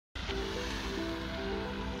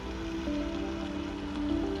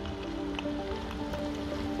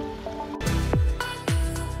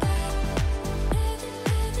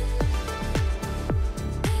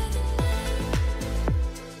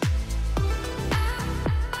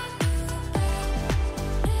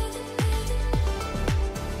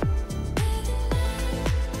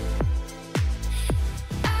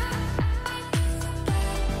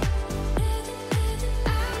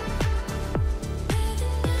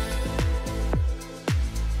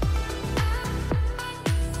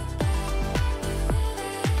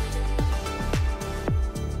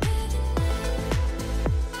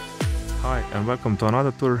and welcome to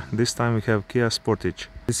another tour. This time we have Kia Sportage.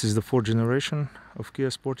 This is the fourth generation of Kia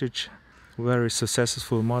Sportage, very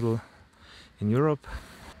successful model in Europe.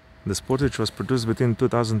 The Sportage was produced between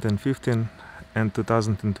 2015 and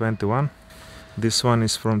 2021. This one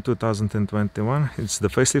is from 2021. It's the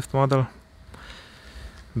facelift model.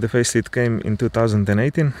 The facelift came in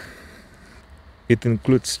 2018. It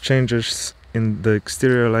includes changes in the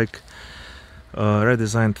exterior like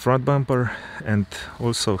redesigned front bumper and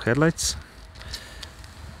also headlights.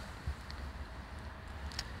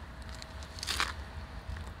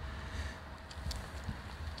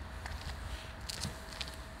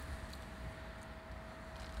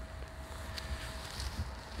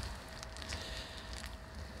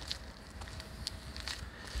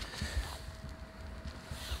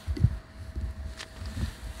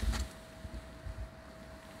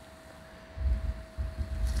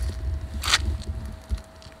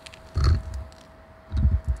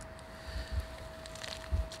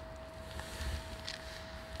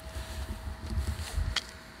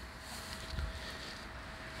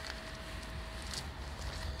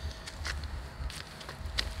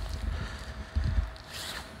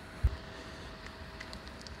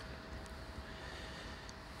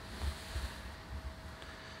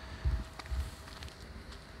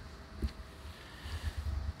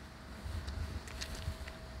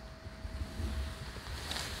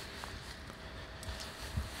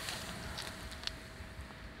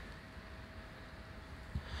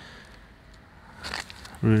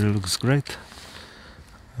 Really looks great.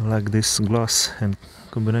 I like this glass and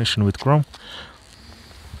combination with chrome.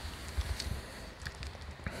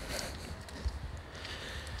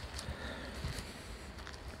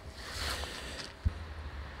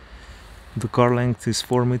 The car length is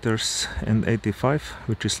 4 meters and 85,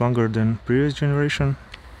 which is longer than previous generation.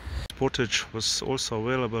 Sportage was also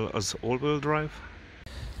available as all-wheel drive.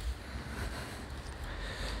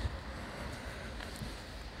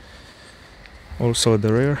 Also at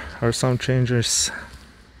the rear are some changes.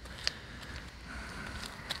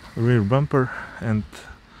 Rear bumper and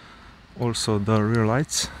also the rear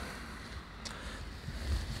lights.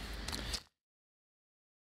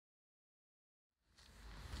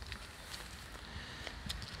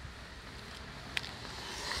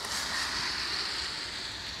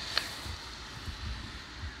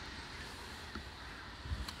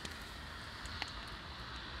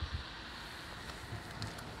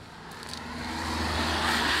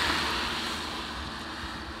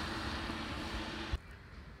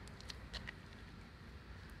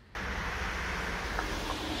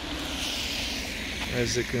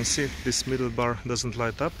 As you can see, this middle bar doesn't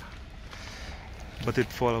light up, but it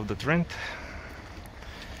followed the trend.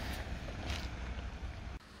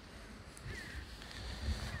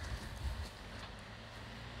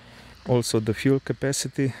 Also, the fuel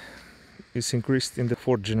capacity is increased in the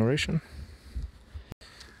fourth generation.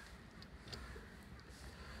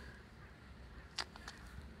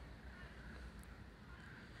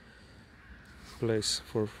 Place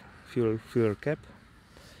for fuel filler cap.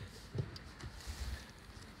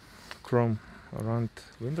 Chrome around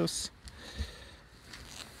windows,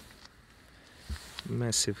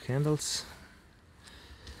 massive handles,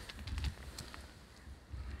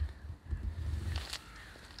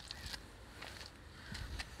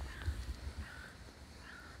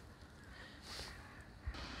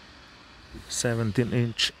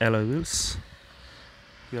 "17" alloy wheels.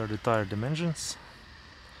 Here are the tire dimensions.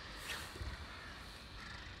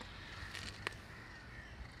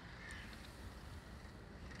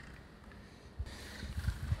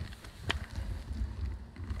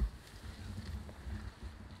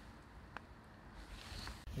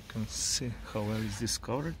 You can see how well is this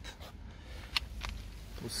covered.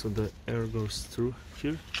 Also the air goes through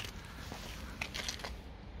here.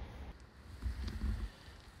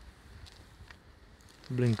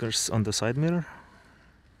 Blinkers on the side mirror.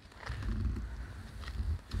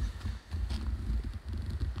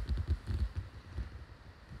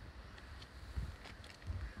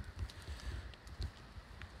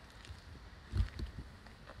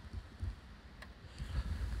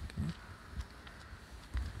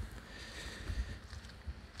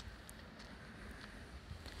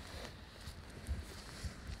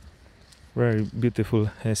 Very beautiful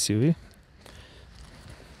SUV.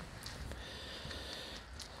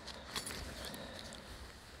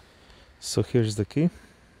 So here's the key.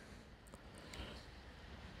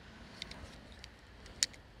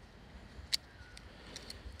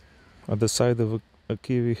 At the side of a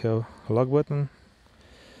key we have a lock button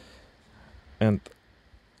and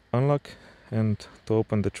unlock, and to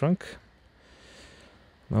open the trunk.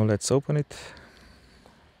 Now let's open it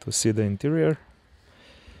to see the interior.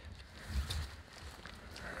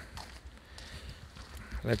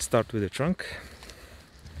 Let's start with the trunk.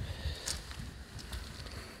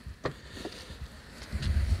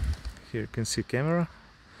 Here you can see camera.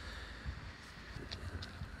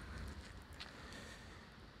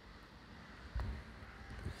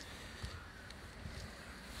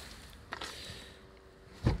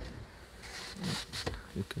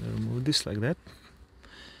 You can remove this like that.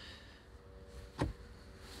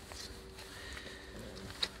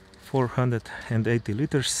 "480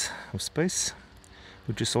 liters of space,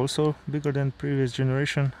 which is also bigger than previous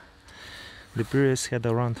generation. The previous had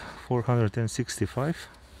around 465.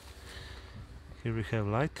 Here we have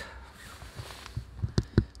light.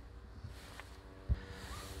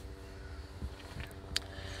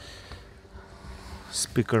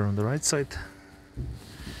 Speaker on the right side.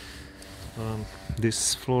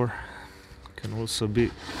 This floor can also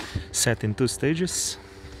be set in 2 stages.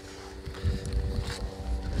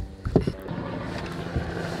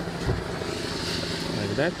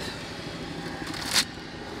 Like that.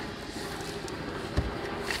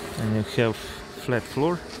 And you have flat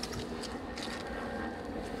floor.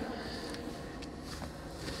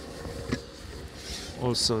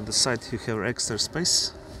 Also the side you have extra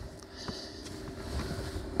space.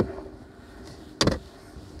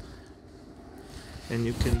 And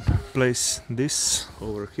you can place this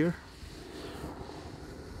over here.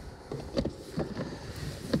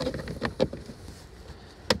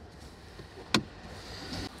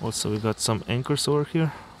 Also we got some anchors over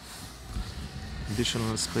here.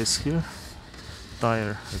 Additional space here.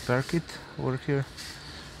 Tire repair kit over here.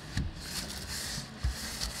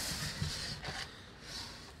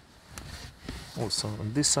 Also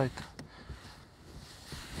on this side.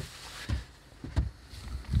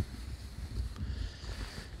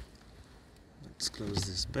 Let's close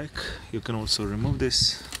this back. You can also remove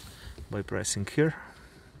this by pressing here.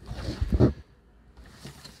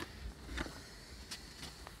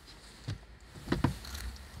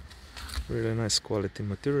 Really nice quality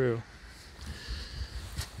material.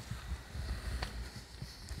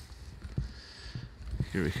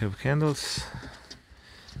 Here we have handles,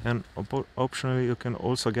 and optionally you can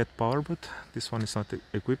also get power boot. This one is not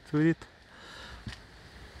equipped with it.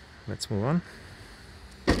 Let's move on.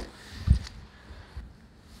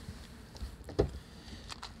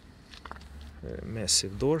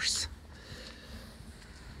 Massive doors.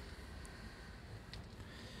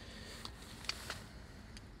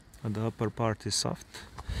 The upper part is soft.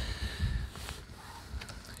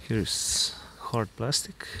 Here's hard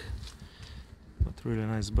plastic, but really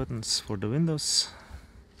nice buttons for the windows.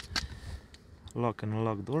 Lock and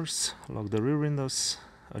unlock doors, lock the rear windows,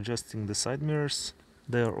 adjusting the side mirrors.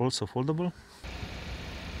 They are also foldable.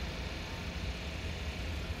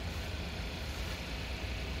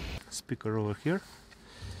 Speaker over here,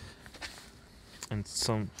 and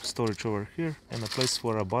some storage over here, and a place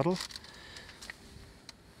for a bottle.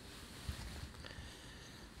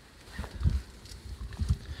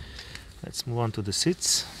 Let's move on to the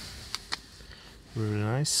seats. Really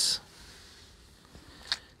nice.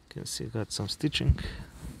 You can see got some stitching.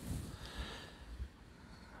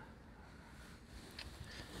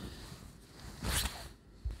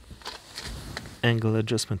 Angle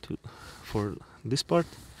adjustment for this part,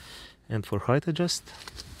 and for height adjust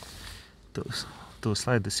to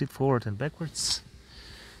slide the seat forward and backwards.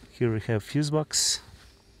 Here we have fuse box,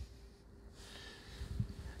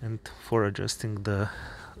 and for adjusting the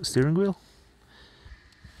steering wheel.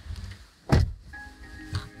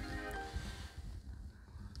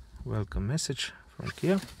 Welcome message from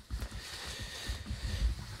Kia.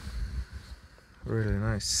 Really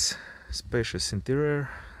nice spacious interior.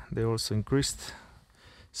 They also increased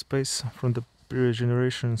space from the previous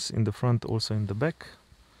generations in the front, also in the back.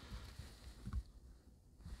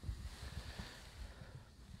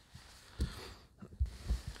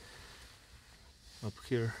 Up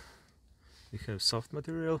here we have soft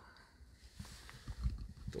material,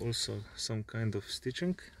 also some kind of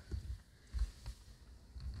stitching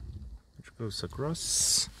which goes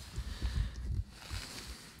across.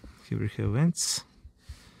 Here we have vents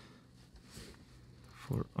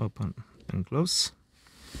for open and close,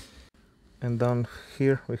 and down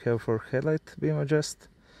here we have for headlight beam adjust,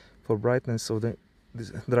 for brightness of the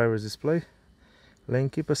driver's display, lane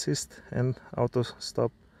keep assist, and auto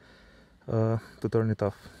stop to turn it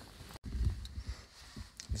off.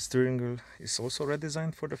 The steering wheel is also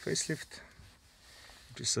redesigned for the facelift,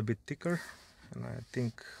 which is a bit thicker, and I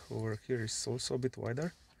think over here is also a bit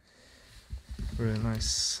wider. Really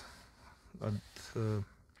nice, but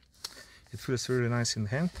it feels really nice in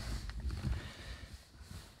hand.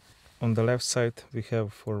 On the left side we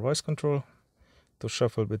have for voice control to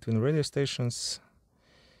shuffle between radio stations,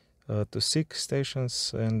 to 6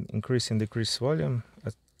 stations and increase and decrease volume,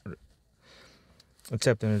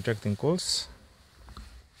 accept and rejecting calls.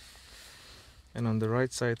 And on the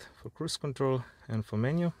right side for cruise control and for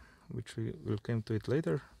menu, which we will come to it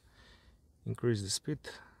later, increase the speed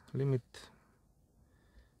limit.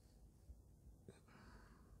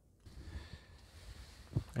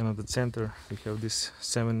 And at the center we have this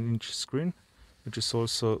 7-inch screen, which is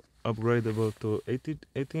also upgradable to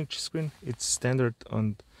 8-inch screen. It's standard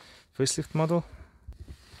on facelift model.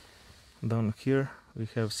 Down here we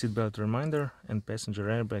have seatbelt reminder and passenger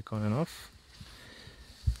airbag on and off.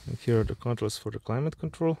 And here are the controls for the climate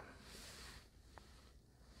control.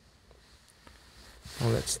 Now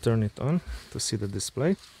let's turn it on to see the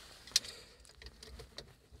display.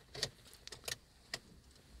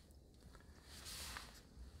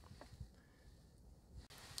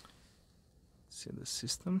 See the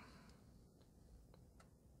system.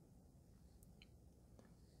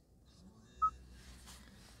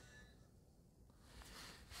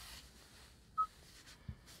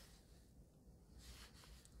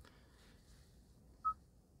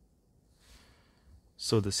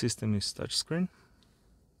 So the system is touchscreen.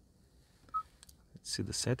 Let's see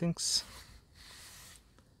the settings.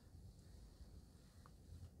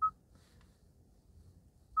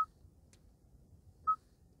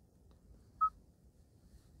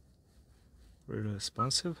 Really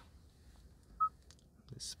responsive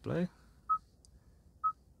display.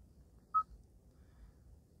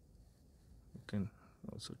 You can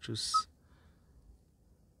also choose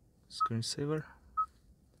screensaver.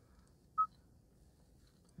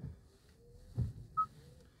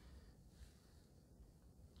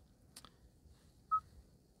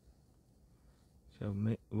 You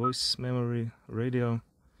have voice memory, radio,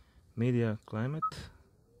 media, climate.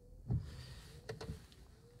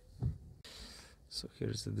 So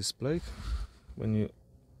here's the display. When you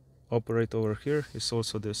operate over here, it's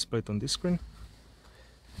also displayed on this screen.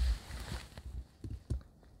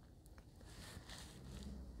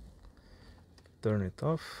 Turn it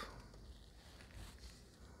off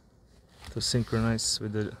to synchronize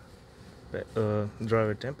with the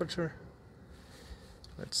driver temperature.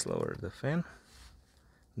 Let's lower the fan.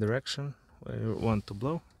 Direction where you want to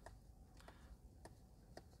blow.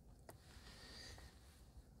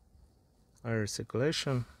 Air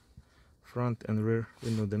circulation, front and rear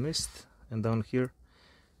window demist, and down here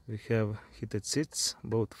we have heated seats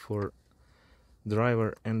both for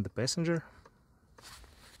driver and the passenger.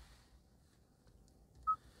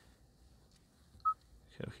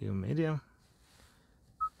 Have here media,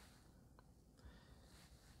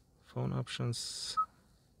 phone options,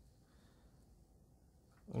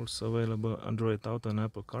 also available Android Auto and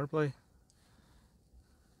Apple CarPlay,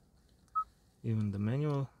 even the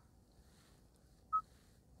manual.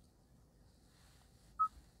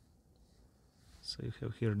 So you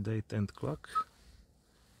have here date and clock.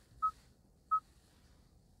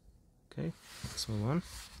 Okay, let's move on.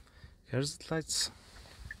 Here's the lights.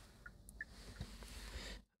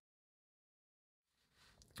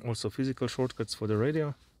 Also physical shortcuts for the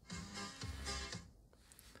radio.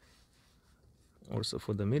 Also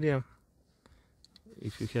for the media,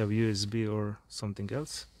 if you have USB or something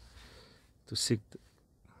else, to sync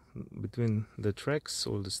between the tracks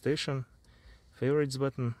or the station. Favorites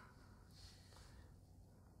button.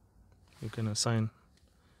 You can assign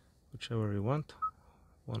whichever you want,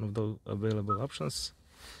 one of those available options.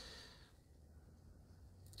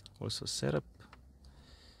 Also setup,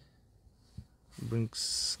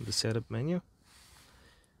 brings the setup menu,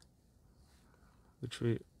 which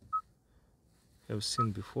we have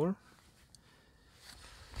seen before.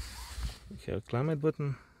 We have climate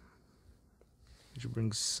button, which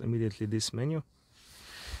brings immediately this menu,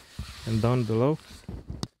 and down below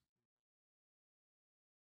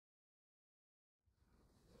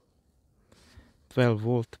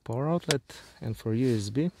 12-volt power outlet, and for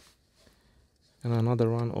USB, and another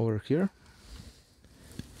one over here.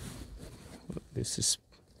 This is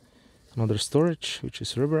another storage, which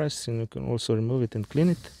is rubberized, and you can also remove it and clean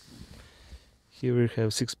it. Here we have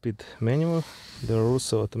 6-speed manual. There are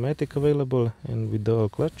also automatic available and with dual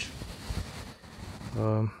clutch.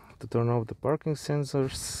 To turn off the parking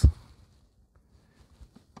sensors.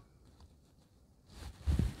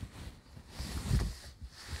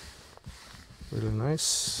 Really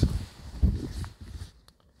nice.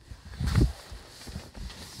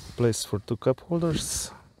 Place for 2 cup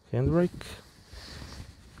holders, handbrake,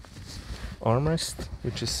 armrest,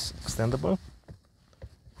 which is extendable.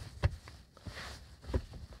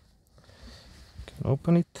 Can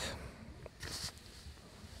open it.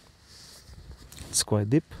 It's quite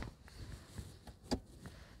deep.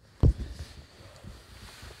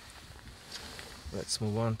 Let's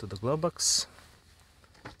move on to the glove box.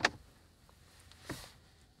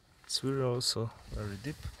 It's very also very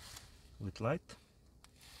deep with light.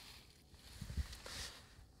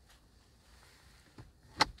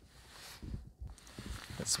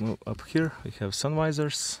 Let's move up here. We have sun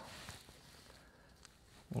visors,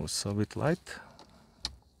 also with light.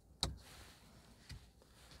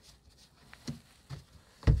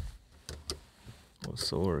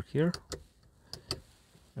 Also over here,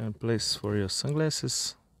 and place for your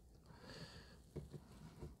sunglasses.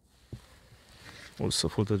 Also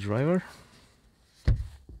for the driver.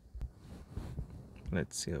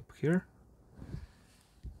 Let's see up here.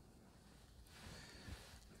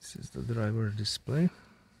 This is the driver display.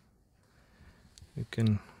 You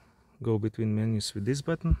can go between menus with this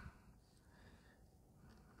button.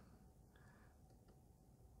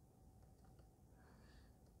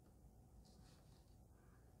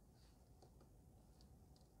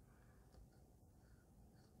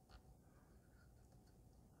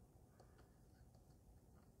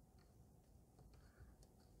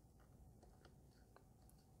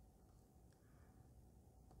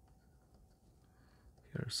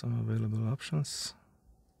 Here are some available options.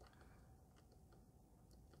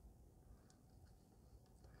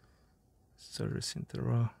 Service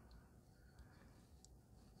interval.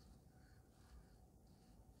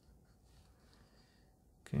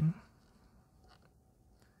 Okay.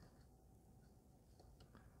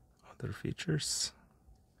 Other features.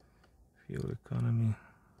 Fuel economy.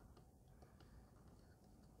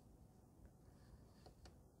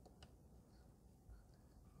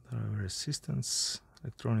 Driver assistance.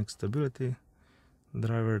 Electronic stability.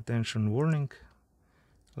 Driver attention warning.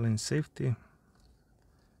 Lane safety.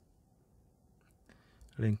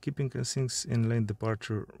 Lane keeping instincts and lane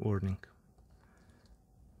departure warning.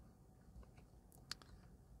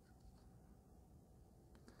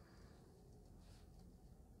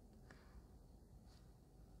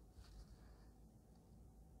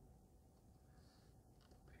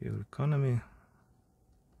 Fuel economy,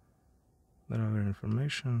 driver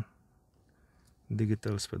information,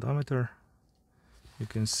 digital speedometer. You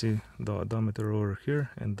can see the odometer over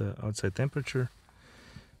here and the outside temperature.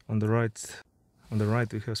 On the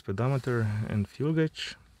right we have speedometer and fuel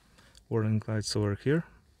gauge, warning lights over here,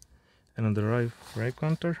 and on the right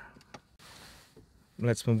counter.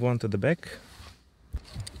 Let's move on to the back.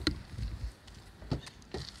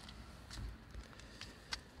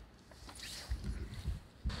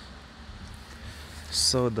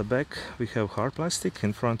 So the back we have hard plastic,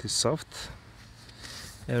 in front is soft.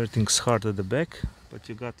 Everything's hard at the back, but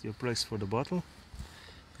you got your place for the bottle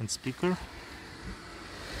and speaker.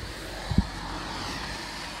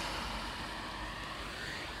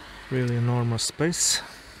 Really enormous space.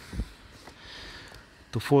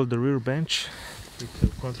 To fold the rear bench, we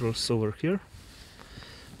have controls over here.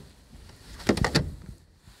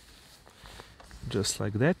 Just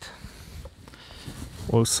like that.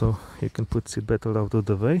 Also, you can put seat belt out of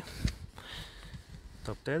the way.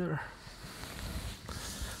 Top tether.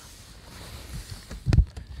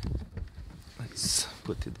 Let's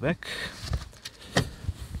put it back.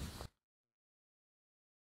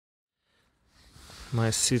 My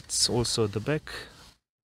seat's also at the back.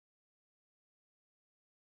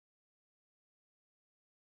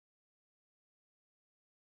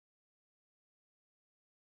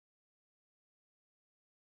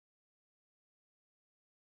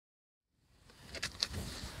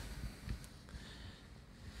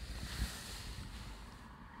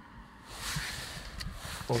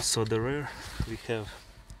 Also the rear, we have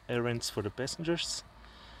air vents for the passengers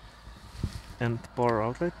and power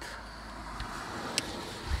outlet.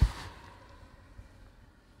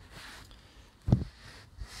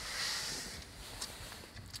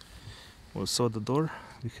 Also the door,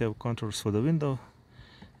 we have controls for the window,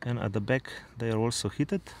 and at the back they are also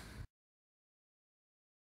heated.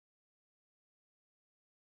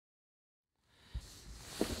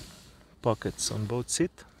 Pockets on both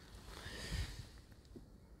seats.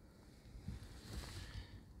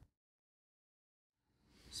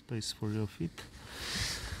 Space for your feet.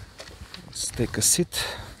 Let's take a seat.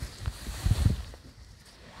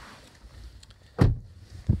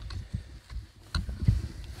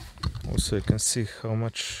 Also you can see how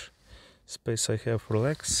much space I have for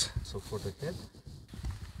legs. So for the head.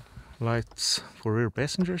 Lights for rear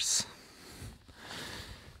passengers.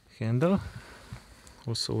 Handle.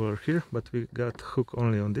 Also over here, but we got hook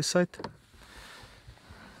only on this side.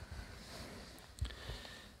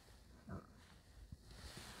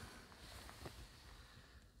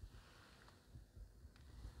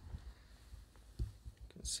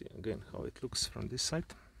 You can see again how it looks from this side.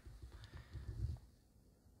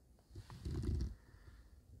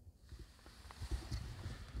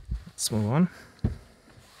 Let's move on.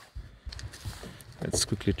 Let's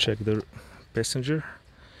quickly check the passenger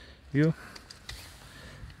view.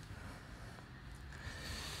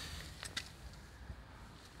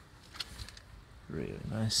 Really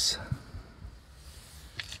nice.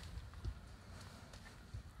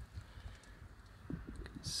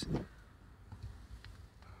 See.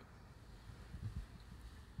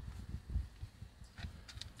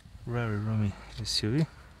 Very roomy SUV.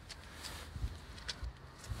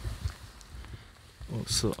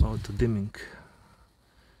 Also auto dimming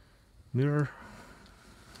mirror.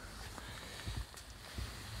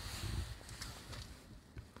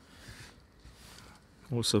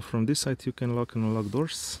 Also from this side you can lock and unlock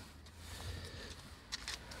doors.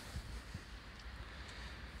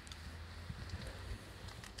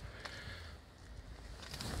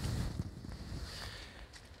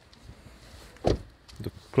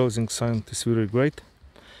 The closing sound is really great.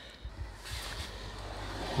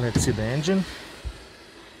 Let's see the engine.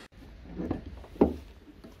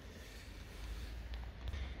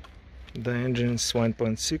 The engine is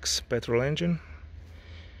 1.6 petrol engine,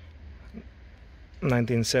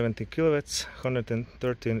 1970 kilowatts,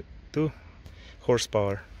 132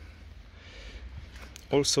 horsepower.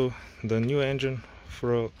 Also, the new engine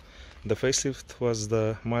for the facelift was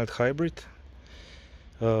the mild hybrid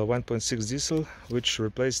 1.6 diesel, which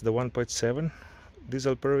replaced the 1.7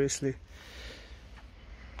 diesel previously.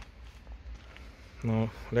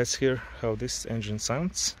 Now let's hear how this engine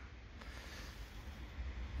sounds.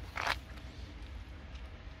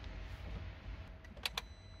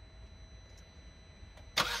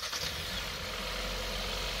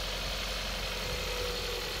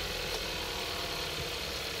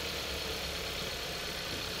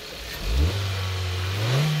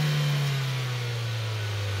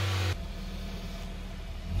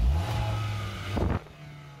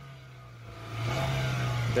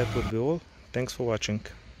 That would be all. Thanks for watching.